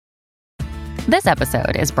This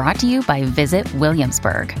episode is brought to you by Visit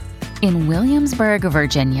Williamsburg. In Williamsburg,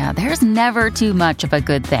 Virginia, there's never too much of a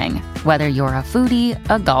good thing. Whether you're a foodie,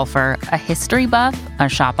 a golfer, a history buff, a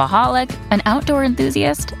shopaholic, an outdoor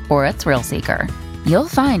enthusiast, or a thrill seeker, you'll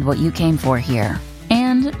find what you came for here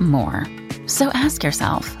and more. So ask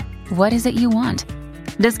yourself, what is it you want?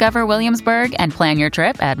 Discover Williamsburg and plan your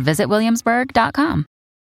trip at visitwilliamsburg.com.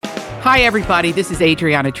 Hi, everybody. This is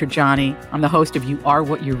Adriana Trajani. I'm the host of You Are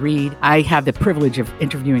What You Read. I have the privilege of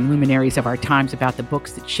interviewing luminaries of our times about the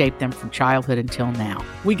books that shaped them from childhood until now.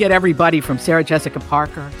 We get everybody from Sarah Jessica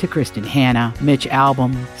Parker to Kristen Hanna, Mitch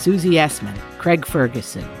Albom, Susie Essman, Craig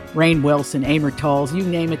Ferguson, Rainn Wilson, Amor Towles, you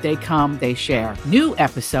name it, they come, they share. New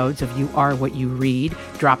episodes of You Are What You Read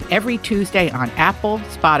drop every Tuesday on Apple,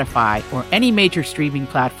 Spotify, or any major streaming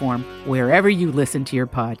platform wherever you listen to your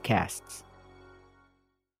podcasts.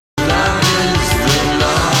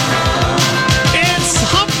 It's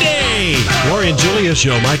Hump Day! Lori and Julia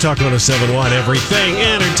Show, My Talk 107.1, Everything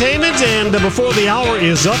Entertainment. And before the hour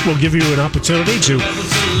is up, we'll give you an opportunity to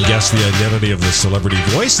guess the identity of the celebrity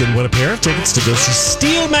voice and win a pair of tickets to go see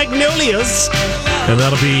Steel Magnolias. And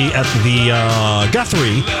that'll be at the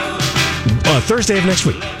Guthrie Thursday of next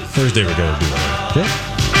week. Thursday we're going to do that. Okay?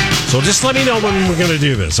 So just let me know when we're going to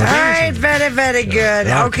do this. Okay? All right, very, very good.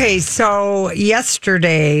 Okay, so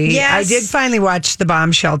yesterday, I did finally watch the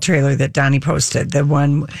Bombshell trailer that Donnie posted. The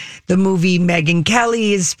movie Megyn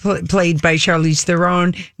Kelly is played by Charlize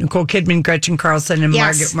Theron, Nicole Kidman, Gretchen Carlson, and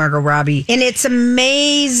Margot Robbie. And it's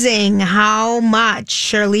amazing how much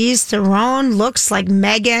Charlize Theron looks like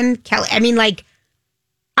Megyn Kelly. I mean, like,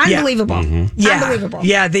 unbelievable. Unbelievable.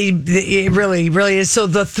 Yeah, it really, really is. So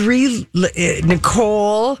the three,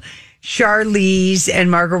 Nicole, Charlize, and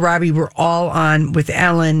Margot Robbie were all on with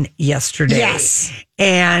Ellen yesterday. Yes.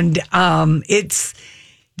 And I don't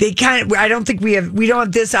think we don't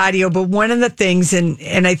have this audio, but one of the things,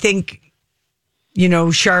 and I think,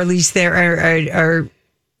 Charlize Theron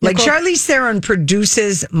Charlize Theron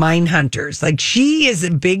produces Mindhunters. Like, she is a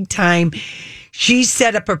big time. She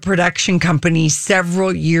set up a production company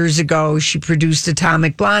several years ago. She produced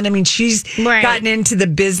Atomic Blonde. I mean, she's gotten into the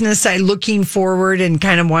business side, looking forward and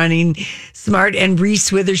kind of wanting smart. And Reese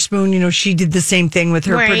Witherspoon, she did the same thing with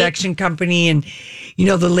her production company. And,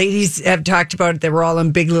 the ladies have talked about it. They were all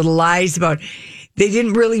in Big Little Lies about, they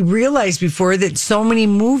didn't really realize before that so many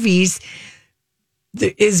movies,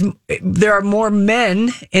 there are more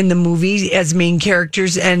men in the movie as main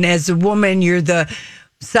characters. And as a woman, you're the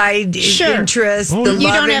side interest, the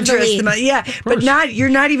love interest. But you're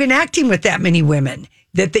not even acting with that many women.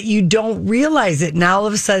 That you don't realize it. Now all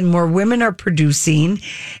of a sudden more women are producing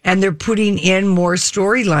and they're putting in more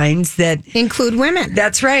storylines that include women.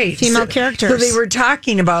 That's right. Female characters. So they were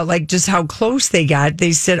talking about just how close they got.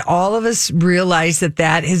 They said all of us realize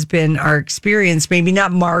that has been our experience. Maybe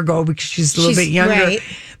not Margot because she's a little bit younger. Right.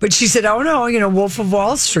 But she said, oh no, Wolf of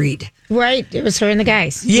Wall Street. Right. It was her and the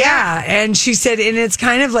guys. Yeah. And she said, and it's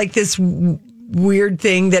kind of like this weird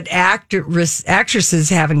thing that actresses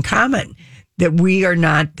have in common. That we are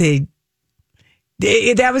not that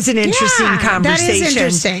was an interesting conversation. That is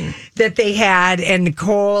interesting. That they had. And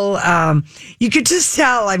Nicole, you could just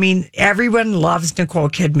tell, everyone loves Nicole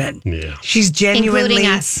Kidman. Yeah. She's genuinely... Including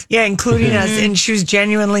us. Yeah, including us. And she was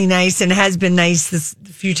genuinely nice and has been nice the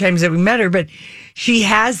few times that we met her. But she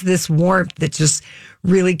has this warmth that just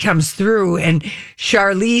really comes through. And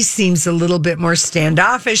Charlize seems a little bit more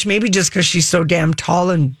standoffish, maybe just because she's so damn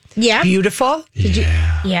tall and beautiful.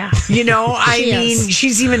 Yeah.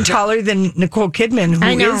 She's even taller than Nicole Kidman,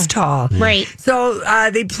 who is tall. Right. So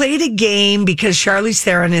they played a game because Charlize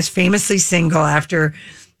Theron is famously single after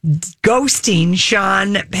ghosting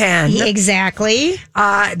Sean Penn. Exactly.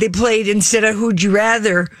 They played, instead of Who'd You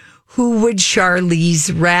Rather, Who Would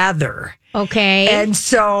Charlize Rather? Okay. And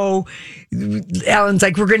so Ellen's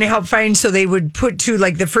like, we're going to help find. So they would put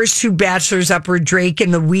the first two bachelors up were Drake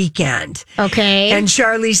and The Weeknd. Okay. And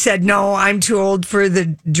Charlize said, no, I'm too old for the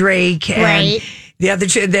Drake. And the other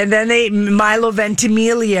two, then Milo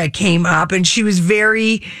Ventimiglia came up, and she was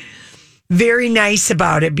very, very nice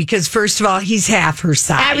about it because, first of all, he's half her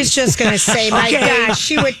size. I was just going to say, my gosh,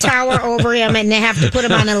 she would tower over him and they have to put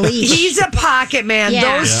him on a leash. He's a pocket man.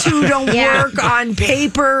 Yeah. Those two don't work on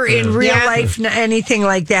paper, in real life, anything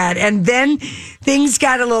like that. And then things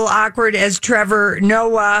got a little awkward as Trevor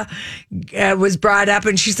Noah was brought up,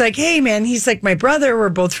 and she's like, hey, man, he's like my brother. We're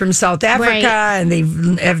both from South Africa, and they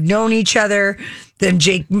have known each other then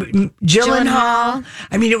Jake Gyllenhaal.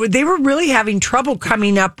 I mean, they were really having trouble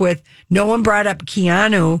coming up with. No one brought up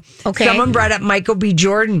Keanu. Okay. Someone brought up Michael B.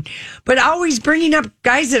 Jordan, but always bringing up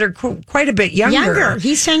guys that are quite a bit younger.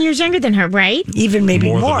 He's 10 years younger than her, right? Even maybe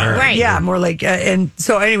More than more. her. Right. Yeah, more like. And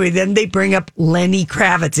so anyway, then they bring up Lenny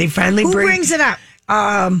Kravitz. They finally Who brings it up?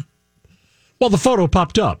 Well, the photo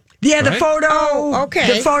popped up. Yeah, the right? photo. Oh,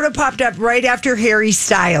 okay. The photo popped up right after Harry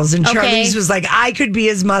Styles, and Okay. Charlize was like, "I could be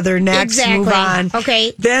his mother." Next, Exactly. move on.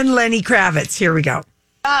 Okay. Then Lenny Kravitz. Here we go.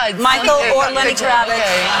 Michael or Lenny Kravitz.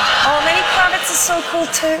 Oh, Lenny Kravitz is so cool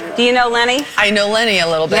too. Do you know Lenny? I know Lenny a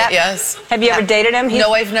little bit, Yep. yes. Have you ever dated him?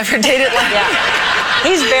 No, I've never dated Lenny. Yeah.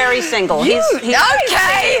 He's very single. He's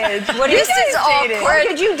okay. What do you This is awkward. Where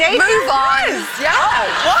did you date him? Move on. Yeah.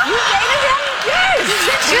 What? You dated him?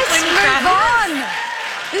 Yes. Just move on.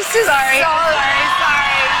 This is sorry.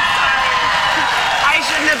 I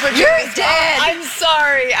shouldn't have put you. You're dead. I'm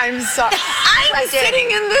sorry. I'm sitting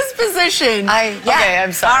in this position. Okay,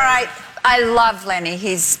 I'm sorry. All right. I love Lenny.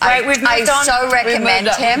 He's Right, we've moved on. so recommend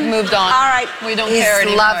him. Moved on. All right. We don't He's care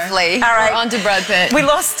anymore. lovely. All right. We're on to Brad Pitt. We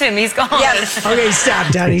lost him. He's gone. Yes. Okay,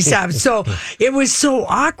 stop, Donnie, stop. So it was so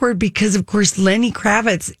awkward because, of course, Lenny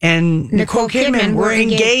Kravitz and Nicole Kidman were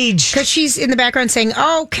engaged. Because she's in the background saying,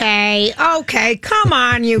 okay, come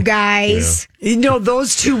on, you guys. You know,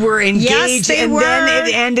 those two were engaged, they and were. then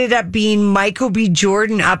it ended up being Michael B.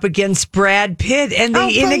 Jordan up against Brad Pitt, and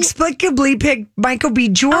they inexplicably picked Michael B.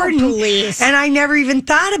 Jordan. please. And I never even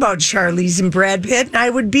thought about Charlize and Brad Pitt, and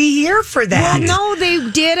I would be here for that. Well, no,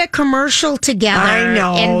 they did a commercial together. I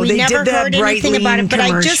know. And we They never did that heard anything about Breitling it, but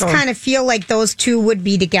I just commercial. kind of feel like those two would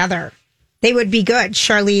be together. They would be good,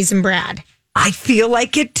 Charlize and Brad. I feel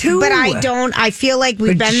like it too. But I don't. I feel like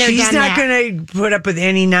we've But been there, she's done not that. going to put up with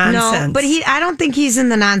any nonsense. No, but I don't think he's in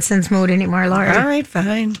the nonsense mode anymore, Lori. All right,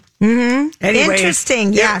 fine. Mm-hmm. Anyway,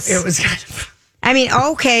 Interesting, yes. It was kind of. I mean,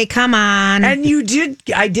 okay, come on. And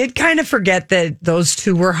I did kind of forget that those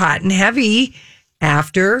two were hot and heavy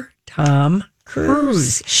after Tom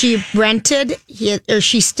Cruise. She rented,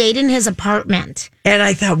 she stayed in his apartment. And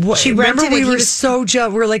I thought, what? She Remember, rented it. we He were was- so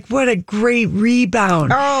jealous. We're like, what a great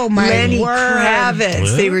rebound. Oh, my Lenny word.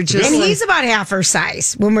 Kravitz. They were just And like, he's about half her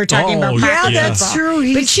size when we're talking about yeah, pocket that's football.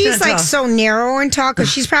 true. But He's she's not like tall. so narrow and tall because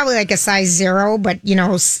she's probably like a size 0, but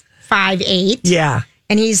 5'8". Yeah,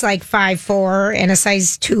 And he's like 5'4" and a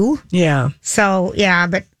size 2. yeah, So, yeah,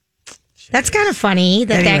 but that's kind of funny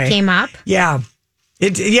that Anyway. that came up. yeah.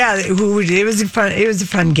 It was a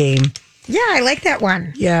fun game. Yeah, I like that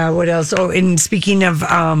one. Yeah, what else? Oh, and speaking of,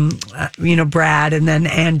 Brad and then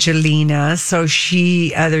Angelina. So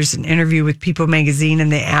there's an interview with People Magazine,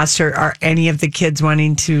 and they asked her, are any of the kids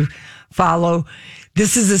wanting to follow?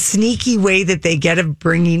 This is a sneaky way that they get of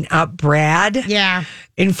bringing up Brad. Yeah.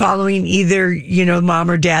 In following either, mom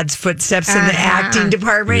or dad's footsteps in the acting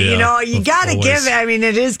department. Yeah, You got to always. give,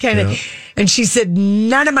 it is kind of, and she said,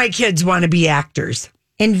 none of my kids want to be actors.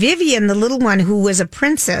 And Vivian, the little one who was a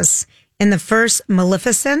princess in the first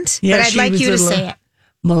Maleficent, Yeah, but I'd she like was you to a say little- it.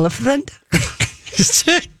 Maleficent?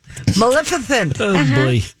 Maleficent. Oh,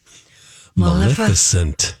 boy.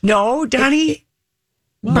 Maleficent. No, Donnie?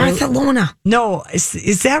 Barcelona. No,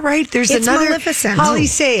 is that right? There's It's another. Maleficent. Holly,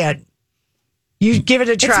 say it. You give it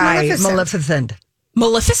a try. Maleficent. Maleficent.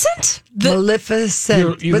 Maleficent?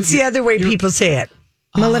 Maleficent. You- What's the other way people say it?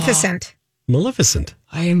 Maleficent. Maleficent.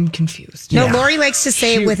 I am confused. No, Yeah. Lori likes to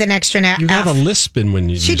say it with an extra You have a F. lisp in when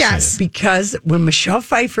you She say does. it. Because when Michelle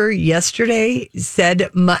Pfeiffer yesterday said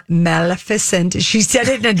Maleficent, she said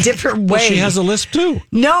it in a different way. Well, she has a lisp too.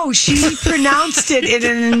 No, she pronounced it in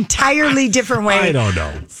an entirely different way. I don't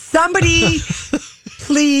know. Somebody,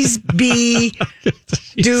 please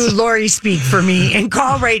do Lori speak for me and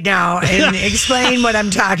call right now and explain what I'm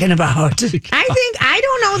talking about. I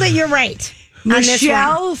don't know that you're right. on this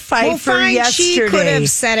Michelle one. Pfeiffer well, fine, yesterday. She could have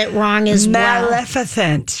said it wrong as well.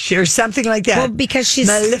 Maleficent or something like that. Well, because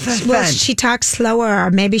Maleficent. she talks slower,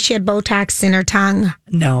 or maybe she had Botox in her tongue.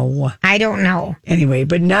 No. I don't know. Anyway,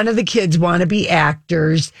 but none of the kids want to be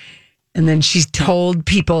actors. And then she's told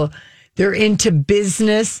people they're into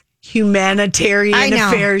business, humanitarian I know.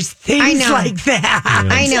 affairs, I things know. like that.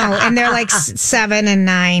 I know, and they're like 7 and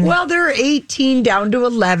 9. Well, they're 18 down to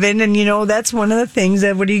 11. And, that's one of the things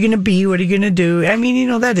that what are you going to be? What are you going to do? I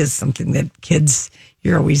mean, that is something that kids,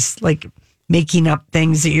 you're always like making up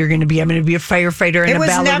things that you're going to be. I'm going to be a firefighter and it a was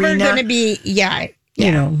ballerina. never going to be,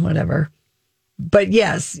 Whatever. But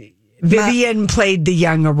yes, Vivian played the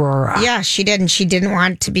young Aurora. Yeah, she did, and she didn't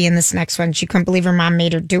want to be in this next one. She couldn't believe her mom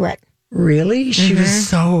made her do it. Really? She was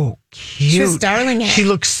so cute. She was darling it. She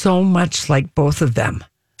looks so much like both of them.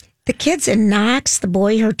 The kids in Knox, the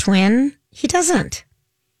boy, her twin, he doesn't.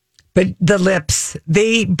 But the lips,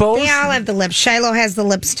 they all have the lips. Shiloh has the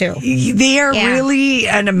lips too. They are really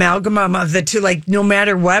an amalgam of the two. Like, no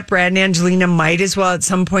matter what, Brad and Angelina might as well at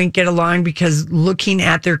some point get along, because looking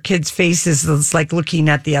at their kids' faces is like looking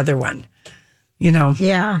at the other one.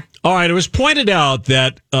 Yeah. All right. It was pointed out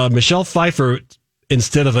that Michelle Pfeiffer,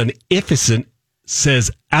 instead of an efficient,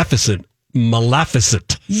 says afficient.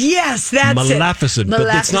 Maleficent. Yes, that's Maleficent, but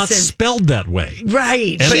it's not spelled that way.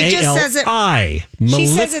 Right. She just says it. Maleficent. She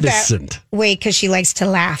says it that way because she likes to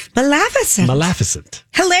laugh. Maleficent. Maleficent.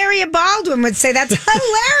 Hilaria Baldwin would say that's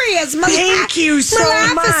hilarious. Thank you so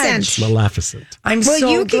much. Maleficent. I'm so glad.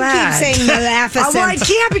 Well, you can keep saying Maleficent. Well, I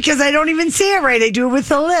can't because I don't even say it right. I do it with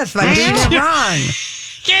the lift. I'm doing it wrong.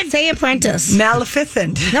 Say apprentice.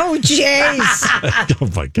 Maleficent. No, jeez. Oh,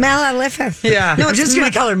 my God. Maleficent. Yeah. No, I'm just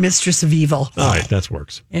going to call her Mistress of Evil. All right, that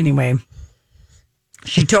works. Anyway,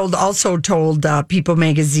 she also told People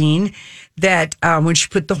magazine that when she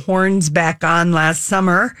put the horns back on last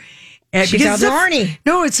summer. She felt horny.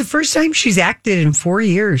 No, it's the first time she's acted in 4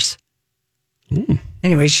 years.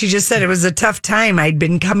 Anyway, she just said it was a tough time. I'd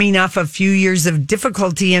been coming off a few years of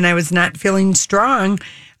difficulty and I was not feeling strong.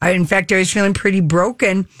 In fact, I was feeling pretty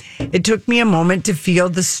broken. It took me a moment to feel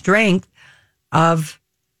the strength of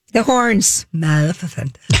the horns.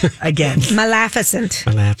 Maleficent. Again. Maleficent.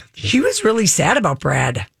 She was really sad about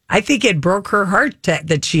Brad. I think it broke her heart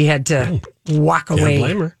that she had to walk away. Can't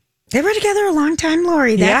blame her. They were together a long time,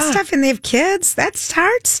 Lori. That stuff, and they have kids. That's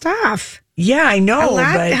hard stuff. Yeah, I know. A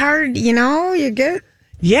lot hard, you're good.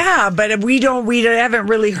 Yeah, but we haven't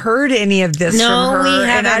really heard any of this from her. We haven't.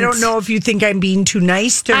 And I don't know if you think I'm being too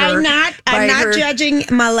nice to her. I'm not judging.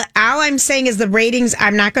 All I'm saying is the ratings.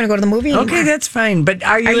 I'm not going to go to the movie anymore. Okay, that's fine. But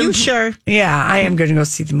are you sure? Yeah, I am going to go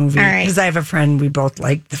see the movie. All right. Because I have a friend, we both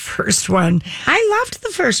liked the first one. I loved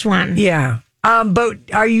the first one. Yeah. But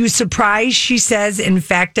are you surprised she says, in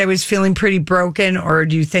fact, I was feeling pretty broken, or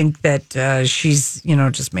do you think that she's,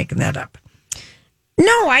 just making that up?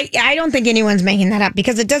 No, I don't think anyone's making that up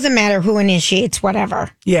because it doesn't matter who initiates whatever.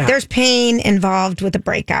 Yeah. There's pain involved with a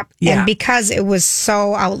breakup. Yeah. And because it was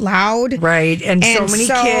so out loud. Right. And so many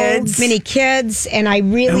kids. Many kids. And I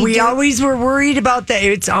really we always were worried about that.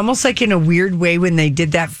 It's almost like in a weird way when they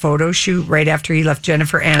did that photo shoot right after he left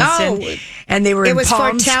Jennifer Aniston. Oh, and they were in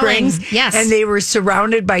Palm Springs. Yes. And they were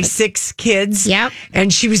surrounded by 6 kids. Yep.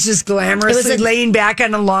 And she was just glamorously laying back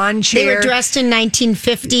on a lawn chair. They were dressed in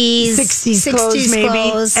 1950s. 60s clothes, maybe.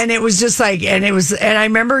 And it was just like, and I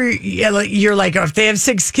remember you're like, oh, if they have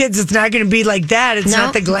 6 kids, it's not going to be like that. It's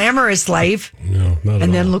not the glamorous life. No, not at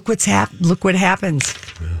And then all. look what happens.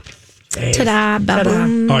 Yeah. Ta-da,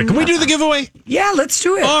 ba-boom. All right, can we do the giveaway? Yeah, let's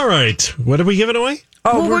do it. All right. What are we giving away?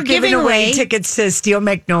 Oh, we're giving away tickets to Steel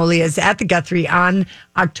Magnolias at the Guthrie on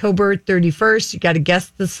October 31st. You got to guess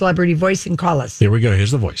the celebrity voice and call us. Here we go. Here's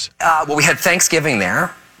the voice. Well, we had Thanksgiving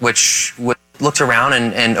there, which looked around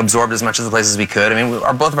and absorbed as much of the place as we could. I mean,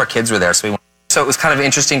 both of our kids were there, so it was kind of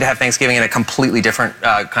interesting to have Thanksgiving in a completely different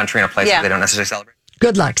country and a place that they don't necessarily celebrate.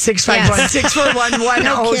 Good luck.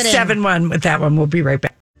 651-641-1071 with that one. We'll be right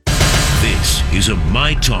back. This is a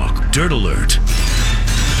My Talk Dirt Alert.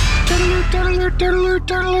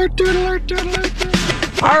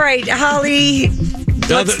 All right, Holly.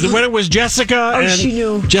 The winner was Jessica. Oh, she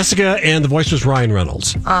knew. Jessica, and the voice was Ryan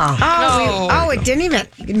Reynolds. It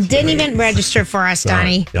didn't even register for us,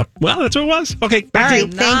 Donnie. Yep. Well, that's what it was. Okay. All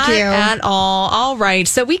right. Thank you. Not at all. All right.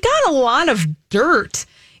 So we got a lot of dirt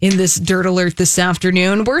in this Dirt Alert this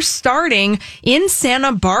afternoon. We're starting in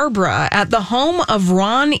Santa Barbara at the home of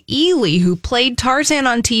Ron Ely, who played Tarzan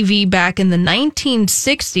on TV back in the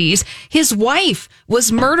 1960s. His wife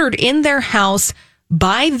was murdered in their house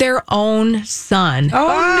by their own son.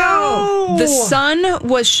 Oh, no. The son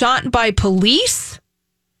was shot by police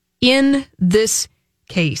in this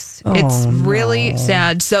case. It's really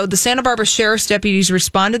sad. So the Santa Barbara Sheriff's deputies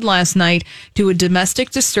responded last night to a domestic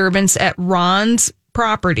disturbance at Ron's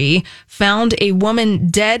property, found a woman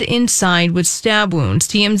dead inside with stab wounds.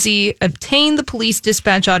 TMZ obtained the police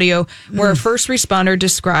dispatch audio where a first responder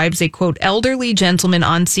describes a, quote, elderly gentleman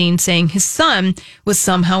on scene saying his son was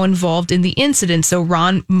somehow involved in the incident. So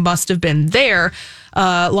Ron must have been there.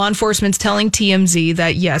 Law enforcement's telling TMZ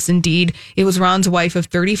that, yes, indeed, it was Ron's wife of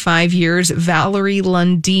 35 years, Valerie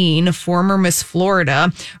Lundeen, former Miss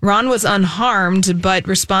Florida. Ron was unharmed, but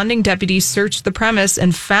responding deputies searched the premise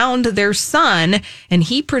and found their son, and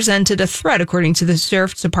he presented a threat, according to the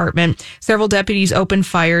sheriff's department. Several deputies opened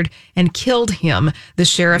fire and killed him. The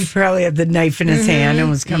sheriff... He probably had the knife in his hand and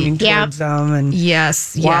was coming towards them. And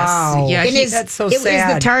yes. Wow. Yeah, that's so sad. Is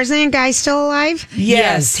the Tarzan guy still alive?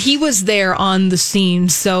 Yes. He was there on the scene scene.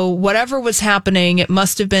 So whatever was happening, it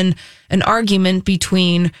must have been an argument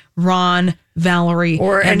between Ron, Valerie,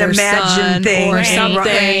 or and an their imagined son, thing, or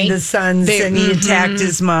something. The sons, and he attacked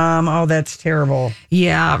his mom. Oh, that's terrible.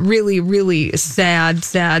 Yeah, really, really sad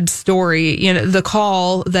story. You know, the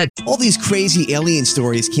call that all these crazy alien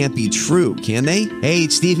stories can't be true, can they? Hey,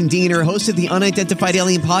 it's Stephen Diener, host of the Unidentified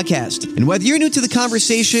Alien Podcast. And whether you're new to the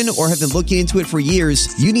conversation or have been looking into it for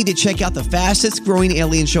years, you need to check out the fastest growing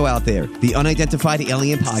alien show out there, the Unidentified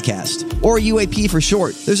Alien Podcast, or UAP for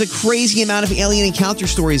short. There's a crazy amount of alien encounter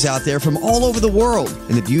stories out there from all over the world.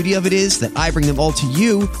 And the beauty of it is that I bring them all to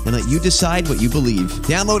you and let you decide what you believe.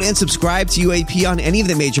 Download and subscribe to UAP on any of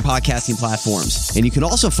the major podcasting platforms. And you can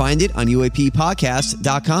also find it on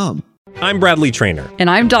UAPpodcast.com. I'm Bradley Trainer. And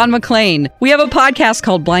I'm Don McClain. We have a podcast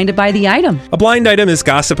called Blinded by the Item. A blind item is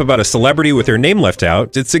gossip about a celebrity with their name left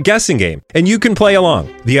out. It's a guessing game, and you can play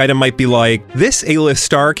along. The item might be like, this A-list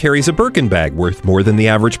star carries a Birkin bag worth more than the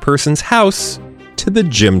average person's house to the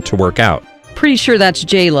gym to work out. Pretty sure that's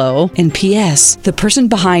J-Lo. And P.S. the person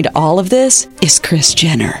behind all of this is Kris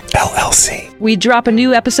Jenner, LLC. We drop a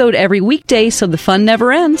new episode every weekday so the fun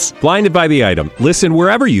never ends. Blinded by the Item. Listen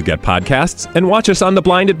wherever you get podcasts and watch us on the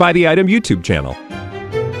Blinded by the Item YouTube channel.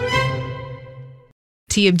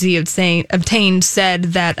 TMZ obtained said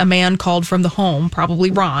that a man called from the home,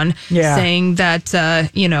 probably Ron, saying that,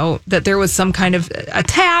 that there was some kind of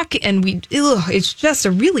attack, and it's just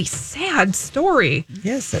a really sad story.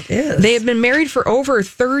 Yes, it is. They had been married for over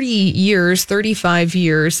 35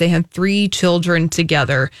 years. They had 3 children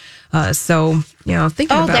together. Thinking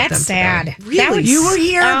about them. That's sad. Really? You will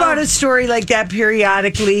hear about a story like that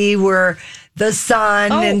periodically where the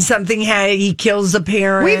son and something he kills a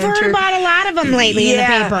parent. We've heard about a lot of them lately in the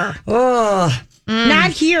paper. Oh.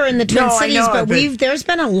 Not here in the Twin Cities, but there's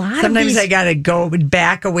been a lot of these. Sometimes I got to go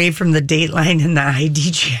back away from the Dateline and the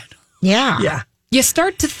ID channel. Yeah. Yeah. You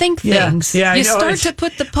start to think things. Yeah, you start to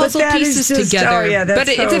put the puzzle pieces together.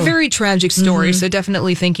 It's a very tragic story. So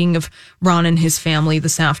definitely thinking of Ron and his family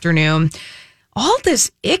this afternoon. All this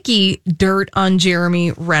icky dirt on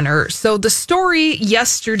Jeremy Renner. So the story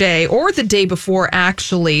yesterday, or the day before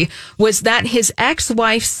actually, was that his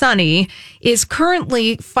ex-wife, Sunny, is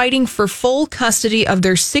currently fighting for full custody of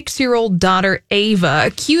their 6-year-old daughter, Ava,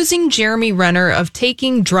 accusing Jeremy Renner of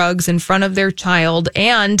taking drugs in front of their child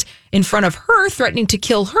and in front of her, threatening to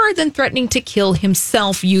kill her, then threatening to kill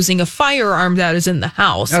himself using a firearm that is in the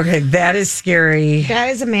house. Okay, that is scary. That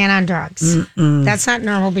is a man on drugs. Mm-mm. That's not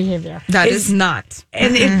normal behavior. That is not.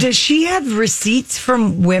 And does she have receipts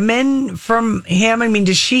from women from him? I mean,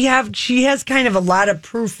 she has kind of a lot of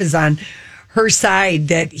proof is on her side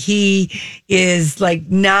that he is like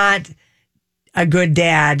not a good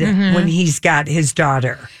dad when he's got his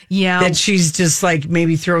daughter. Yeah. That she's just like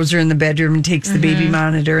maybe throws her in the bedroom and takes the baby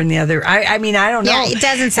monitor and the other. I mean, I don't know. Yeah, it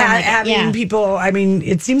doesn't sound like having people. I mean,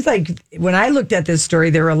 it seems like when I looked at this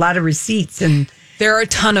story, there were a lot of receipts and. There are a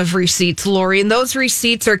ton of receipts, Lori, and those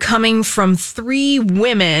receipts are coming from 3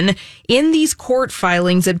 women in these court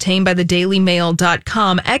filings obtained by the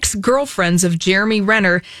DailyMail.com, ex-girlfriends of Jeremy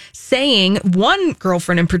Renner, saying one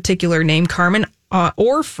girlfriend in particular named Carmen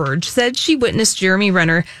Orford said she witnessed Jeremy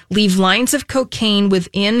Renner leave lines of cocaine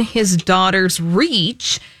within his daughter's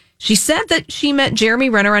reach. She said that she met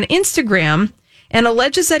Jeremy Renner on Instagram and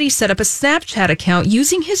alleges that he set up a Snapchat account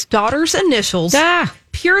using his daughter's initials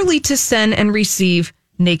purely to send and receive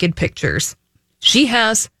naked pictures. She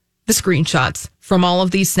has the screenshots from all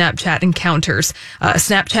of these Snapchat encounters. A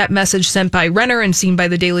Snapchat message sent by Renner and seen by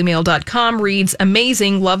the DailyMail.com reads,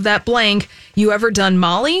 "Amazing, love that blank. You ever done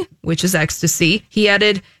Molly?" Which is ecstasy. He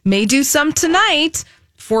added, "May do some tonight."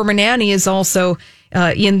 Former nanny is also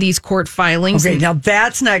in these court filings. Okay, now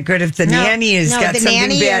that's not good if the nanny has got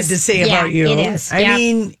something bad to say about you. It is. I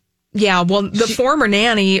mean... Yeah, well, the former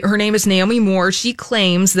nanny, her name is Naomi Moore, she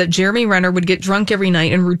claims that Jeremy Renner would get drunk every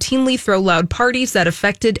night and routinely throw loud parties that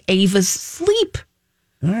affected Ava's sleep.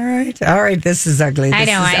 All right. This is ugly. I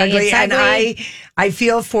know. Ugly. And I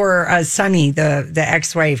feel for Sunny, the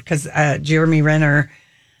ex-wife, because Jeremy Renner,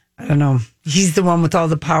 I don't know, he's the one with all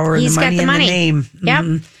the power and the money and the name. Yep.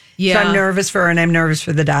 Mm-hmm. Yeah. So I'm nervous for her and I'm nervous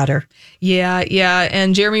for the daughter. Yeah.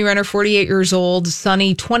 And Jeremy Renner, 48 years old,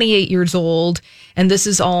 Sunny, 28 years old. And this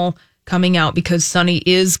is all coming out because Sunny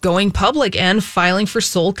is going public and filing for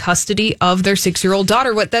sole custody of their 6-year-old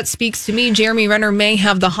daughter. What that speaks to me, Jeremy Renner may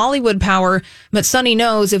have the Hollywood power, but Sunny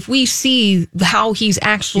knows if we see how he's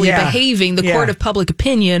actually behaving, the court of public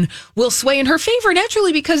opinion will sway in her favor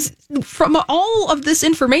naturally because from all of this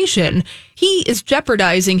information, he is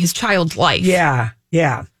jeopardizing his child's life. Yeah.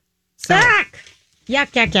 So,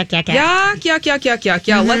 Yuck.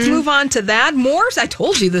 Yeah, let's move on to that. More. I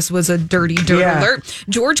told you this was a dirty dirt alert.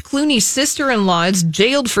 George Clooney's sister-in-law is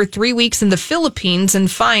jailed for 3 weeks in the Philippines and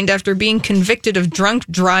fined after being convicted of drunk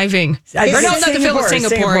driving.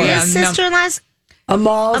 Singapore. Yeah, His sister-in-law's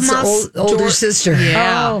Amal's older sister.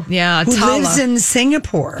 Yeah. Who Tala. lives in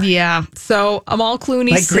Singapore. Yeah. So Amal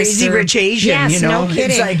Clooney's like Crazy sister. Rich Asian, Yes, no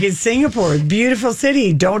kidding. It's like it's Singapore. Beautiful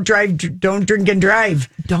city. Don't drink and drive.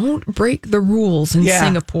 Don't break the rules in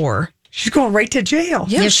Singapore. She's going right to jail.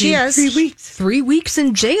 Yeah, yes, she is. 3 weeks. 3 weeks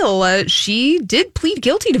in jail. She did plead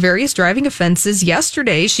guilty to various driving offenses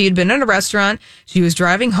yesterday. She had been in a restaurant. She was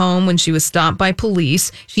driving home when she was stopped by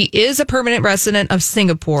police. She is a permanent resident of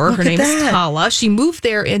Singapore. Her name is Tala. She moved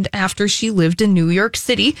there after she lived in New York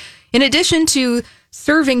City. In addition to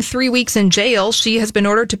serving 3 weeks in jail, she has been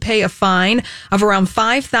ordered to pay a fine of around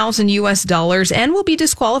 $5,000 and will be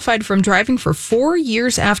disqualified from driving for 4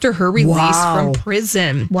 years after her release from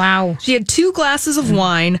prison. Wow. She had 2 glasses of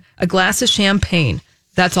wine, a glass of champagne.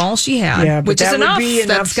 That's all she had, which is enough. Would be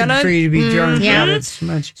enough That's gonna for you to be drunk. Yeah, that's too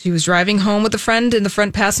much. She was driving home with a friend in the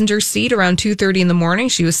front passenger seat around 2:30 in the morning.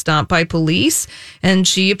 She was stopped by police, and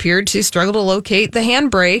she appeared to struggle to locate the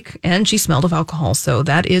handbrake, and she smelled of alcohol. So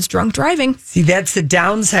that is drunk driving. See, that's the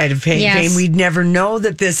downside of Payne. We'd never know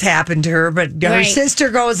that this happened to her, but her sister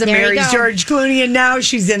goes and marries George Clooney, and now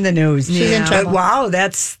she's in the news. She's in trouble. But wow,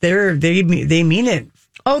 they mean it.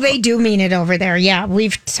 Oh, they do mean it over there. Yeah, we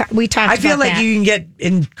talked about that. I feel like you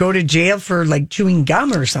can go to jail for like chewing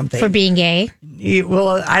gum or something. For being gay?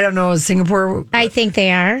 Well, I don't know. Singapore? I think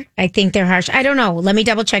they are. I think they're harsh. I don't know. Let me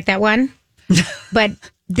double check that one. But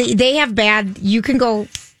they have bad, you can go,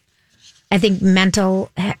 I think,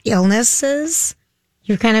 mental illnesses.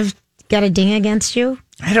 You kind of got a ding against you.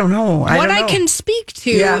 I don't know. I can speak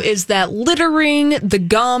to is that littering, the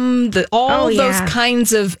gum, all those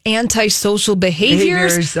kinds of antisocial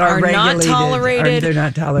behaviors are not tolerated. They're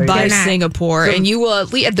not tolerated by Singapore, and you will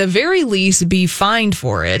at the very least be fined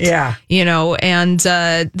for it. Yeah, and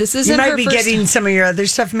this isn't. You might be getting some of your other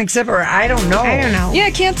stuff mixed up, or I don't know. Yeah,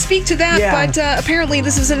 I can't speak to that, but apparently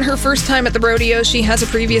this isn't her first time at the rodeo. She has a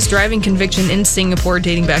previous driving conviction in Singapore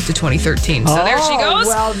dating back to 2013. So there she goes.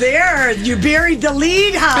 Well, you buried the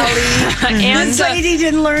lead, Holly. And this lady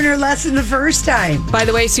didn't learn her lesson the first time. By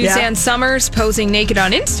the way, Suzanne Summers posing naked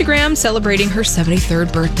on Instagram celebrating her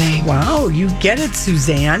 73rd birthday. Wow, you get it,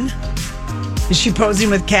 Suzanne. Is she posing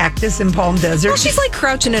with cactus in Palm Desert? Well, she's like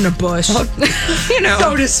crouching in a bush. So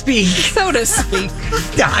to speak. So to speak.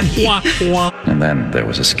 Donnie. And then there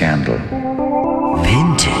was a scandal.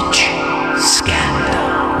 Vintage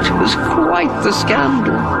scandal. It was quite the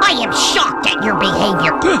scandal. I am shocked at your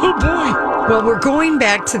behavior. Oh, boy. Well, we're going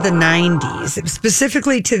back to the 90s,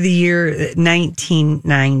 specifically to the year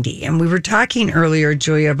 1990. And we were talking earlier,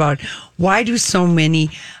 Julia, about why do so many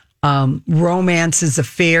romances,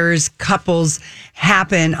 affairs, couples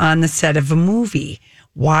happen on the set of a movie?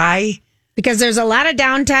 Why? Because there's a lot of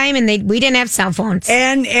downtime and we didn't have cell phones.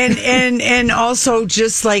 And also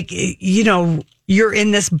just like, you're in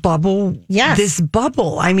this bubble. Yes. This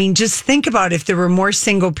bubble. I mean, just think about if there were more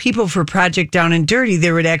single people for Project Down and Dirty,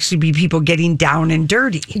 there would actually be people getting down and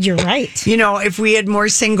dirty. You're right. If we had more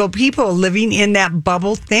single people living in that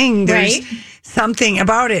bubble thing, there's something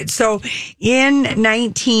about it. So in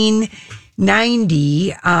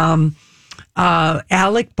 1990,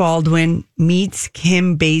 Alec Baldwin meets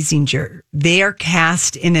Kim Basinger. They are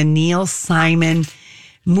cast in a Neil Simon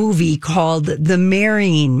movie called The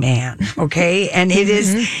Marrying Man. Okay. And it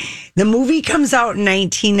is, the movie comes out in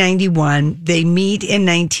 1991. They meet in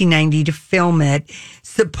 1990 to film it.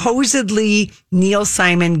 Supposedly Neil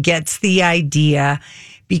Simon gets the idea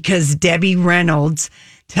because Debbie Reynolds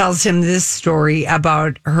tells him this story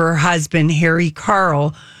about her husband, Harry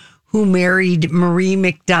Carl, who married Marie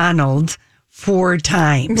McDonald 4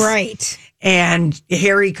 times. Right. And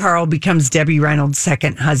Harry Carl becomes Debbie Reynolds'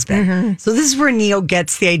 second husband. So this is where Neil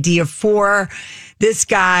gets the idea for this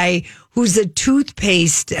guy who's a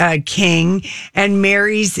toothpaste king and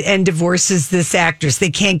marries and divorces this actress. They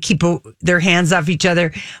can't keep their hands off each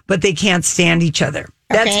other, but they can't stand each other.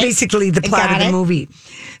 That's basically the plot of the movie.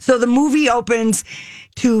 So the movie opens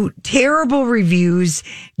to terrible reviews,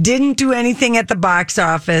 didn't do anything at the box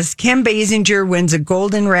office. Kim Basinger wins a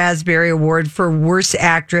Golden Raspberry Award for Worst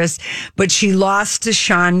Actress, but she lost to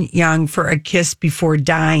Sean Young for A Kiss Before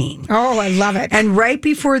Dying. Oh, I love it. And right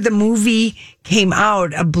before the movie came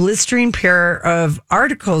out, a blistering pair of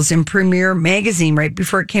articles in Premiere Magazine, right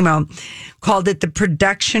before it came out, called it The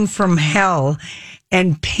Production from Hell,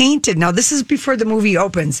 and painted, now this is before the movie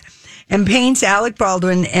opens, and paints Alec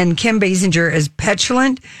Baldwin and Kim Basinger as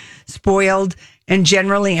petulant, spoiled, and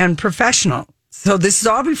generally unprofessional. So this is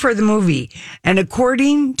all before the movie. And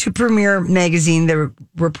according to Premiere Magazine, the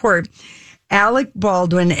report, Alec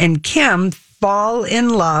Baldwin and Kim fall in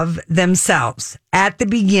love themselves at the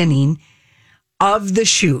beginning of the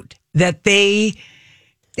shoot. That they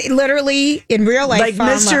literally in real life, like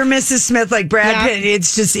Mr. and Mrs. Smith, like Brad Pitt,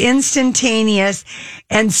 it's just instantaneous.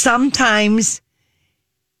 And sometimes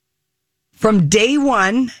from day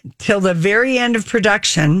one till the very end of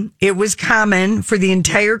production, it was common for the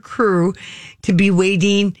entire crew to be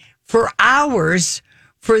waiting for hours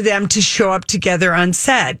for them to show up together on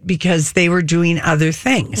set because they were doing other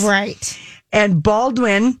things. Right. And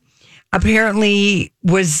Baldwin apparently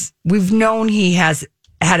we've known he had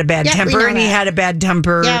a bad temper, and he had a bad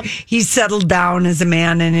temper. Yep. He settled down as a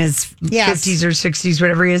man in his 50s or 60s,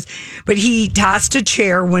 whatever he is. But he tossed a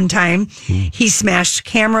chair one time. He smashed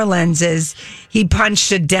camera lenses. He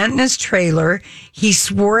punched a dent in his trailer. He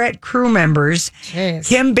swore at crew members. Jeez.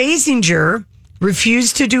 Kim Basinger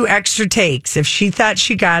refused to do extra takes. If she thought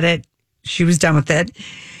she got it, she was done with it.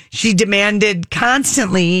 She demanded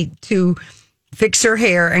constantly to fix her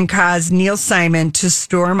hair and caused Neil Simon to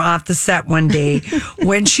storm off the set one day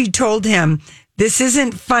when she told him, "This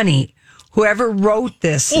isn't funny. Whoever wrote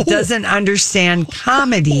this doesn't understand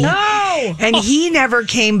comedy." No! And he never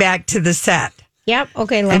came back to the set. Yep.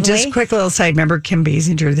 Okay, lovely. And just quick little side, remember Kim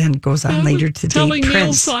Basinger then goes on later to date Prince. Telling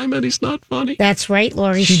Neil Simon he's not funny. That's right,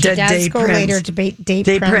 Lori. She does go Prince. later to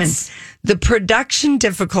date Prince. The production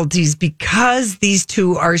difficulties, because these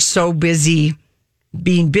two are so busy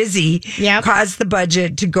being busy, caused the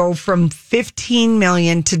budget to go from $15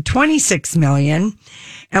 million to $26 million.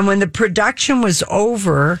 And when the production was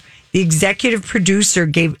over, the executive producer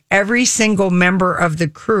gave every single member of the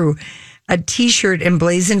crew a T-shirt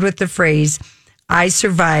emblazoned with the phrase, "I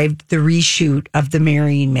survived the reshoot of The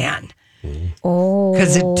Marrying Man." Oh,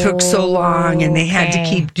 because it took so long, and they had to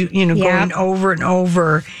keep going over and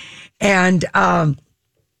over. And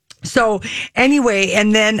so anyway,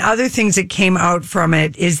 and then other things that came out from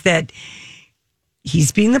it is that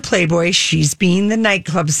he's being the playboy, she's being the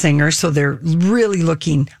nightclub singer, so they're really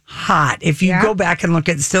looking hot. If you go back and look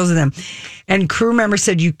at the stills of them, and crew members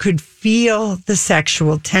said you could feel the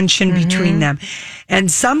sexual tension between them.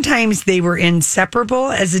 And sometimes they were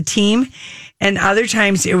inseparable as a team, and other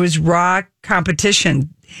times it was raw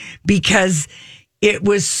competition because it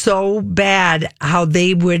was so bad how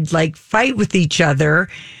they would like fight with each other.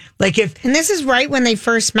 Like and this is right when they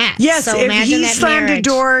first met. Yes, so if he slammed a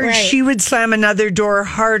door, right, she would slam another door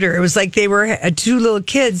harder. It was like they were two little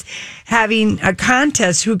kids having a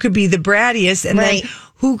contest who could be the brattiest, and then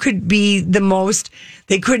who could be the most.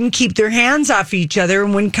 They couldn't keep their hands off each other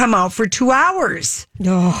and wouldn't come out for 2 hours.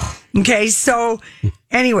 Oh. Okay, so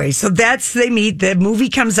anyway, so they meet. The movie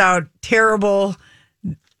comes out terrible.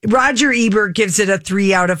 Roger Ebert gives it a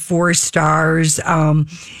 3 out of 4 stars.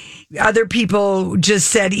 Other people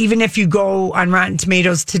just said, even if you go on Rotten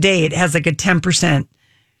Tomatoes today, it has like a 10%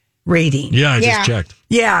 rating. Yeah, I just checked.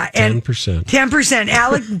 Yeah. 10%. 10%.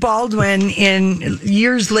 Alec Baldwin, in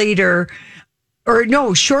years later, or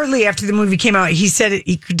no, shortly after the movie came out, he said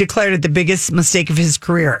he declared it the biggest mistake of his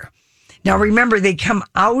career. Now, remember, they come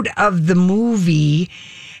out of the movie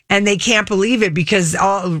and they can't believe it because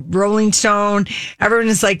all Rolling Stone, everyone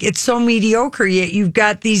is like, it's so mediocre. Yet you've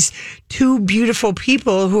got these two beautiful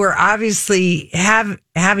people who are obviously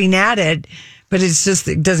having at it, but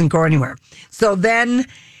it doesn't go anywhere. So then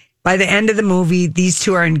by the end of the movie, these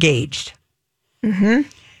two are engaged. Mm-hmm.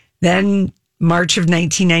 Then March of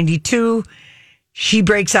 1992, she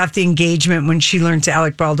breaks off the engagement when she learns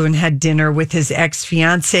Alec Baldwin had dinner with his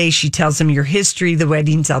ex-fiance. She tells him your history, the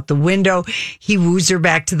wedding's out the window. He woos her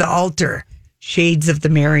back to the altar. Shades of The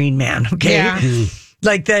Marrying Man, okay? Yeah.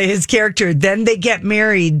 Like his character. Then they get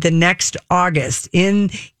married the next August in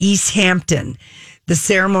East Hampton. The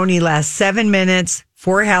ceremony lasts 7 minutes,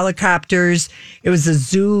 4 helicopters. It was a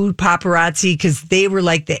zoo paparazzi because they were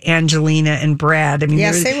like the Angelina and Brad. I mean,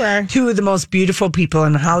 yes, they were 2 of the most beautiful people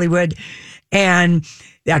in Hollywood. And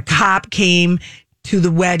a cop came to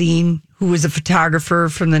the wedding who was a photographer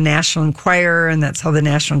from the National Enquirer, and that's how the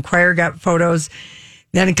National Enquirer got photos.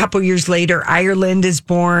 Then a couple years later, Ireland is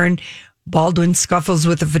born. Baldwin scuffles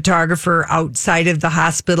with a photographer outside of the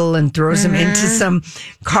hospital and throws him into some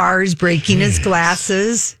cars, breaking his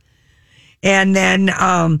glasses. And then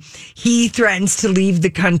he threatens to leave the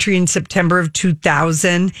country in September of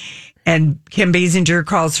 2000. And Kim Basinger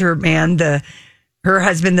calls her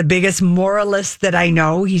husband, the biggest moralist that I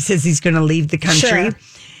know. He says he's going to leave the country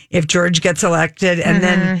if George gets elected. And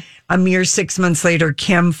then a mere 6 months later,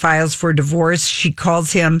 Kim files for divorce. She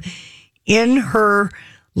calls him in her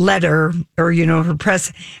letter, or, her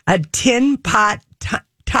press, a tin pot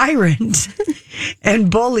tyrant and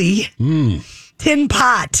bully. Tin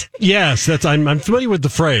pot. Yes, I'm familiar with the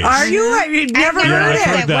phrase. Are you? I've never heard it.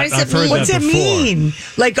 I've heard that. I've heard What's that it mean?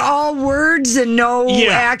 Like all words and no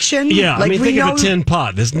action? Yeah, like think of a tin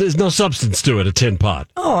pot. There's no substance to it, a tin pot.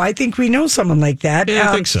 Oh, I think we know someone like that. Yeah,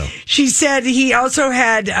 I think so. She said he also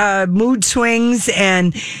had mood swings,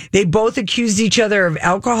 and they both accused each other of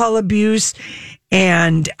alcohol abuse.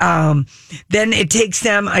 And then it takes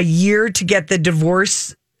them a year to get the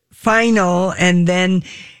divorce final, and then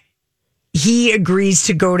he agrees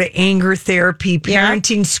to go to anger therapy,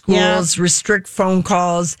 parenting schools, restrict phone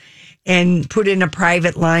calls, and put in a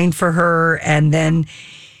private line for her. And then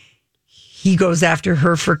he goes after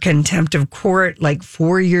her for contempt of court like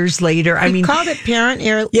 4 years later. He called it parent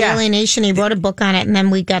alienation. He wrote a book on it, and then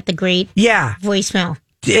we got the great voicemail.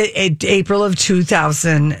 April of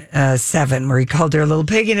 2007, where he called her a little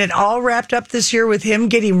pig, and it all wrapped up this year with him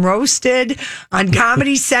getting roasted on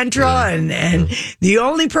Comedy Central, and the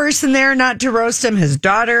only person there not to roast him, his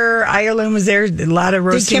daughter Ireland was there. A lot of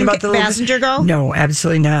roasting about the Kim Basinger go? No,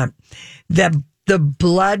 absolutely not. The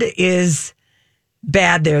blood is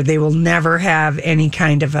bad there. They will never have any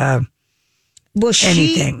kind of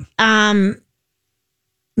anything.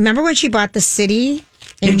 Remember when she bought the city?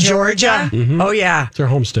 In Georgia? Mm-hmm. Oh, yeah. It's her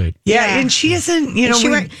home state. Yeah, and she isn't,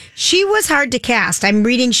 she was hard to cast. I'm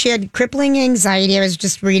reading, she had crippling anxiety. I was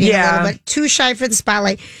just reading a little bit. Too shy for the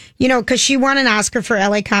spotlight. Because she won an Oscar for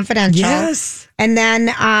LA Confidential. Yes. And then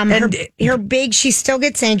her big, she still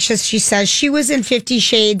gets anxious. She says she was in 50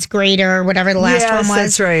 Shades Greater or whatever the last one was.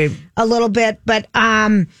 That's right. A little bit. But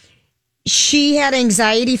she had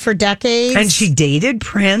anxiety for decades. And she dated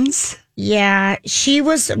Prince. Yeah. She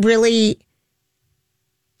was really...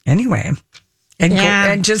 Anyway,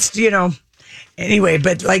 and just, anyway,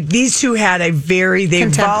 but like these two had they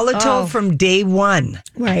volatile from day one.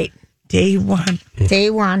 Right. Day one. They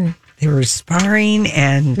were sparring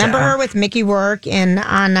and... Remember her with Mickey Rourke on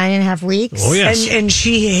 9.5 Weeks? Oh, yes. And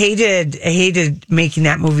she hated making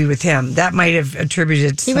that movie with him. That might have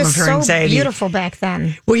attributed some of her anxiety. He was so beautiful back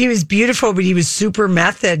then. Well, he was beautiful, but he was super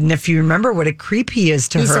method. And if you remember what a creep he is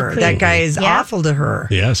to her, that guy is awful to her.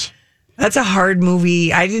 Yes. That's a hard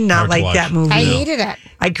movie. I did not like that movie. I hated it.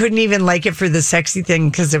 I couldn't even like it for the sexy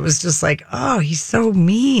thing because it was just like, oh, he's so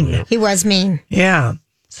mean. He was mean. Yeah.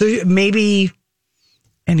 So maybe,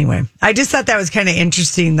 anyway, I just thought that was kind of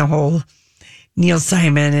interesting, the whole Neil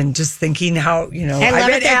Simon, and just thinking how,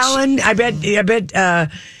 I bet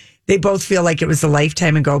they both feel like it was a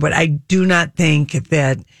lifetime ago, but I do not think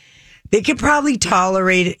that they could probably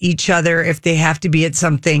tolerate each other if they have to be at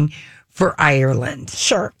something for Ireland.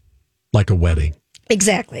 Sure. Like a wedding.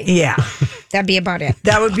 Exactly. Yeah. That'd be about it.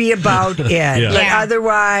 That would be about it. But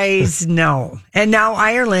otherwise, no. And now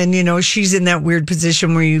Ireland, she's in that weird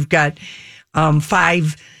position where you've got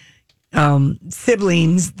 5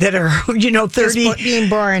 siblings that are, 30 being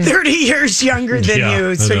born 30 years younger than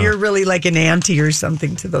you. So you're really like an auntie or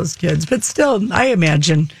something to those kids. But still, I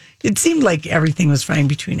imagine it seemed like everything was fine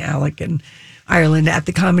between Alec and Ireland at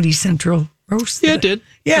the Comedy Central roast. Yeah, it did.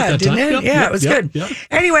 Yeah, didn't it? It was good. Yep.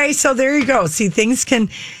 Anyway, so there you go. See, things can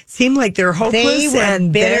seem like they're hopeless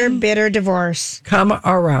and bitter divorce. Come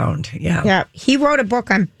around. Yeah. Yeah. He wrote a book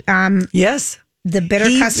on yes. The bitter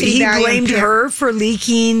custody he value. He blamed her for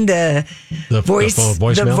leaking the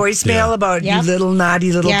voicemail about you little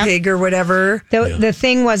naughty little pig or whatever. The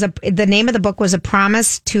thing was the name of the book was A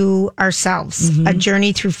Promise to Ourselves, A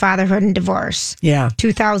Journey Through Fatherhood and Divorce. Yeah.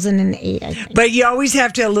 2008, I think. But you always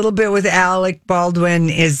have to, a little bit with Alec Baldwin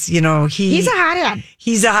is, he's a hothead.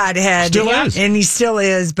 He's a hothead. Still is. And he still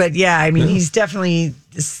is. But he's definitely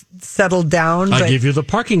settled down. I give you the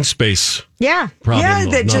parking space. Yeah. Problem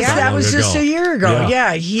that was just a year ago.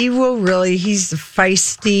 Yeah. He will really, he's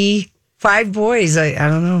feisty. 5 boys. I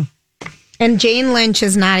don't know. And Jane Lynch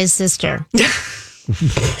is not his sister.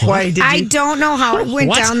 Why did I don't know how it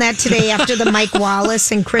went down that today after the Mike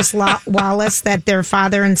Wallace and Chris Wallace, that they're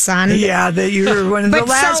father and son. Yeah, that you were one of the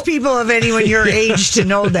last people of anyone your age to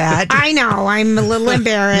know that. I know. I'm a little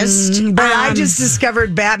embarrassed. But I just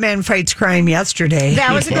discovered Batman Fights Crime yesterday.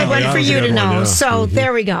 That was a good one for you to know. So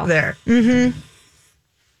there we go. There. Mm-hmm.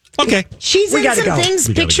 Okay. She's in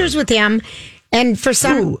some pictures with him. And for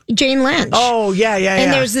some, Jane Lynch. Oh, yeah.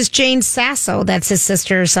 And there's this Jane Sasso, that's his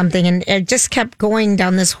sister or something. And it just kept going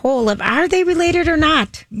down this hole of, are they related or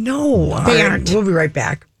not? No. They aren't. We'll be right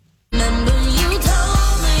back.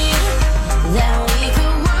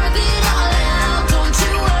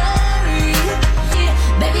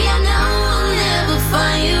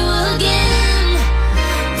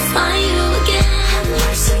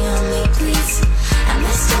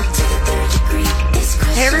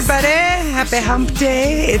 Hey, everybody. happy hump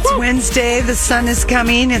day. It's Wednesday. The sun is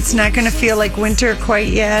coming. It's not going to feel like winter quite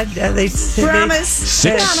yet. Promise.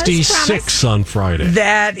 66 on Friday.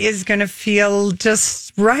 That is going to feel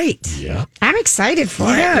just right. Yeah. I'm excited for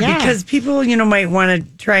it. Yeah, because people, might want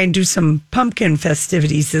to try and do some pumpkin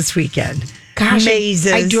festivities this weekend. Gosh,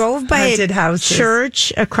 mazes. I drove by haunted a houses.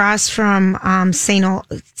 church across from St.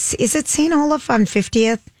 Is it St. Olaf on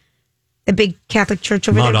 50th? The big Catholic church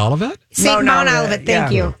over Mount there. Olivet? Mount Olivet.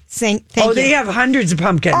 Thank you. Thank you. They have hundreds of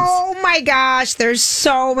pumpkins. Oh my gosh, there's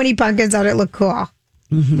so many pumpkins out. It look cool.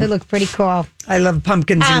 Mm-hmm. They look pretty cool. I love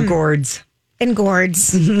pumpkins and gourds. And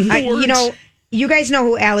gourds. You guys know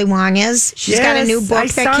who Ali Wong is. She's got a new book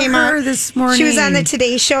that came out this morning. She was on the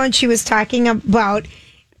Today Show and she was talking about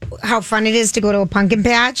how fun it is to go to a pumpkin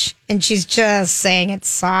patch, and she's just saying it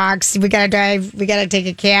sucks. We gotta drive. We gotta take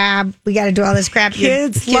a cab. We gotta do all this crap.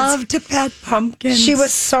 Kids love to pet pumpkins. She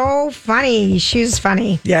was so funny. She was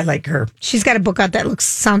funny. Yeah, I like her. She's got a book out that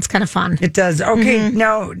sounds kind of fun. It does. Okay,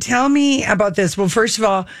 Now tell me about this. Well, first of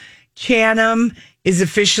all, Channing is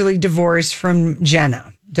officially divorced from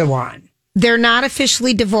Jenna Dewan. They're not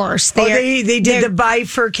officially divorced. They did the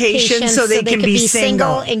bifurcation so they can be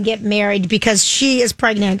single and get married because she is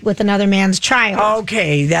pregnant with another man's child.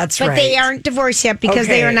 Okay, that's right. But they aren't divorced yet because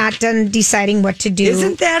they are not done deciding what to do.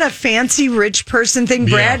 Isn't that a fancy rich person thing?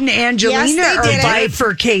 Yeah. Brad and Angelina are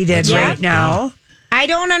bifurcated right now. I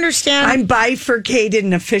don't understand. I'm bifurcated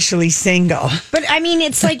and officially single. But I mean,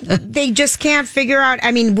 it's like they just can't figure out.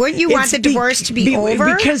 I mean, wouldn't you want the divorce to be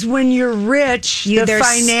over? Because when you're rich, the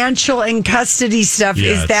financial and custody stuff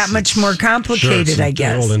is that much more complicated, I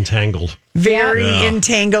guess. All entangled. Very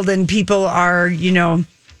entangled, and people are,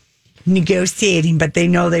 negotiating, but they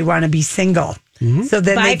know they want to be single. Mm-hmm. So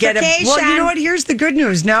then they get well, you know what? Here's the good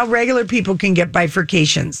news. Now regular people can get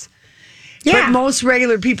bifurcations. Yeah. But most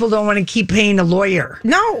regular people don't want to keep paying a lawyer.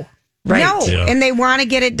 No. Right. No. Yeah. And they want to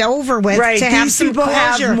get it over with to have These some people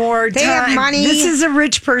closure. Have more time. They have money. This is a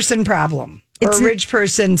rich person problem. Or a rich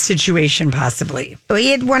person situation, possibly.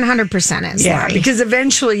 It 100% is. Yeah, Lori. because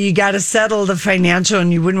eventually you got to settle the financial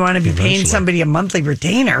and you wouldn't want to be paying somebody a monthly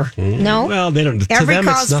retainer. No. Well, they don't. Every to them,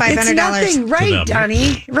 call's $500. It's nothing. Right,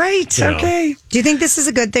 Donnie. Right. Yeah. Okay. Do you think this is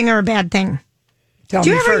a good thing or a bad thing? Do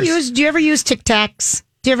you ever use Tic Tacs?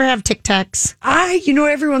 Do you ever have Tic Tacs?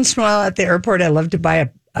 Every once in a while at the airport, I love to buy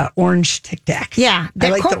a orange Tic Tac. Yeah. I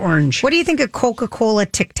like the orange. What do you think of Coca-Cola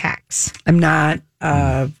Tic Tacs? I'm not,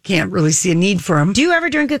 can't really see a need for them. Do you ever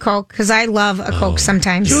drink a Coke? Because I love a Coke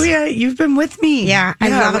sometimes. Julia, you've been with me. Yeah, I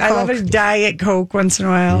love a Coke. I love a Diet Coke once in a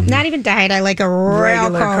while. Not even Diet. I like a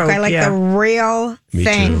real Coke. I like the real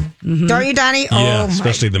thing. Mm-hmm. Don't you, Donnie? Yeah,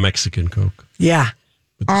 especially the Mexican Coke. Yeah.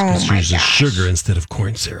 Because she uses sugar instead of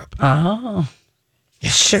corn syrup. Oh.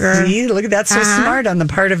 Sugar. See, look at that. So smart on the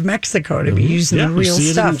part of Mexico to be using the real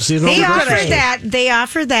stuff. They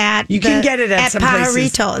offer that. You can get it at some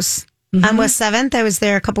places. Pajaritos. On West 7th. I was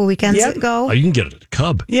there a couple weekends ago. Oh, you can get it at a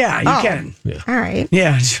Cub. Yeah, you can. Yeah. All right.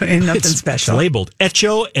 Yeah, ain't nothing special. It's labeled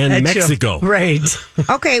Echo and Mexico. Right.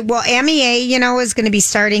 Okay, well, MEA, is going to be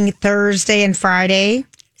starting Thursday and Friday.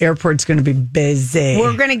 Airport's going to be busy.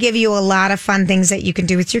 We're going to give you a lot of fun things that you can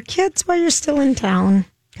do with your kids while you're still in town.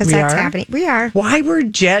 Because that's happening. We are. Why were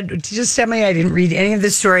just tell me I didn't read any of the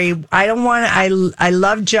story. I don't want to, I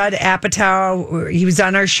love Judd Apatow. He was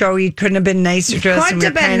on our show. He couldn't have been nicer to us. Couldn't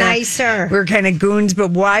have been nicer. We're kind of goons,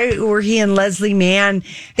 but why were he and Leslie Mann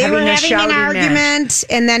having an argument?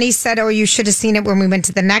 And then he said, you should have seen it when we went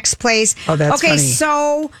to the next place. Oh, that's funny. Okay,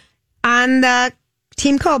 so on the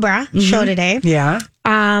Team Cobra show today,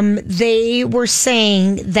 they were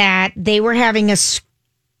saying that they were having a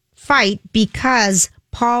fight because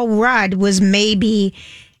Paul Rudd was maybe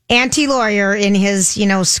anti-lawyer in his,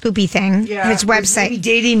 Scoopy thing, his website. Maybe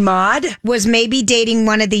dating Maude? Was maybe dating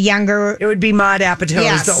one of the younger... It would be Maude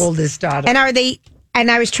Apatow, is the oldest daughter.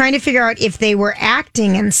 And I was trying to figure out if they were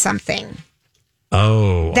acting in something.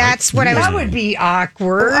 Oh. That's what I was... That would be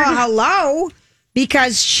awkward. Well, hello?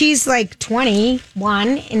 Because she's like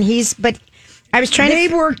 21 and he's... But I was trying They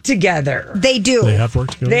work together. They do. They have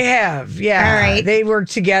worked together? They have, yeah. All right. They work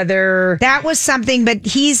together. That was something, but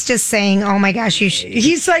he's just saying, oh my gosh,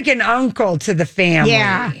 he's like an uncle to the family.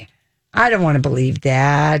 Yeah. I don't want to believe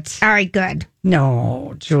that. All right, good.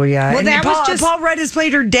 No, Julia. Well, that was just... Paul Rudd has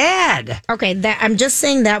played her dad. Okay, I'm just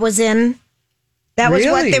saying that was in... That was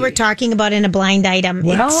what they were talking about in a blind item.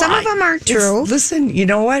 Well, some of them aren't true. Listen, you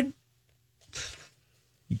know what?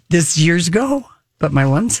 This years ago, but my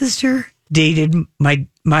one sister dated my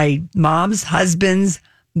mom's husband's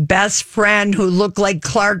best friend who looked like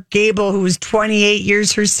Clark Gable, who was 28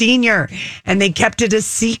 years her senior, and they kept it a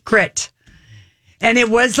secret. And it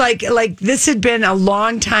was like this had been a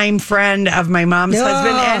longtime friend of my mom's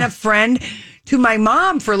husband and a friend to my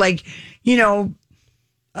mom for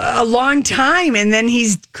a long time. And then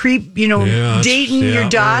he's dating your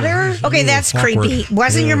daughter. Okay, that's creepy.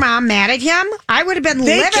 Wasn't your mom mad at him? I would have been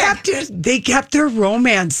livid. They kept their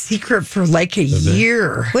romance secret for like a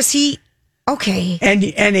year. Was he... Okay. And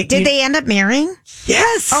did they end up marrying?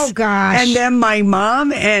 Yes. Oh gosh. And then my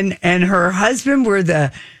mom and her husband were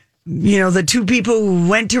the two people who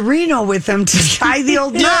went to Reno with them to tie the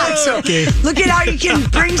old knot. So look at how you can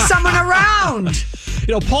bring someone around.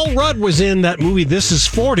 Paul Rudd was in that movie This Is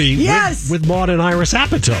 40 with Maude and Iris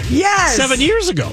Apatow. Yes. 7 years ago.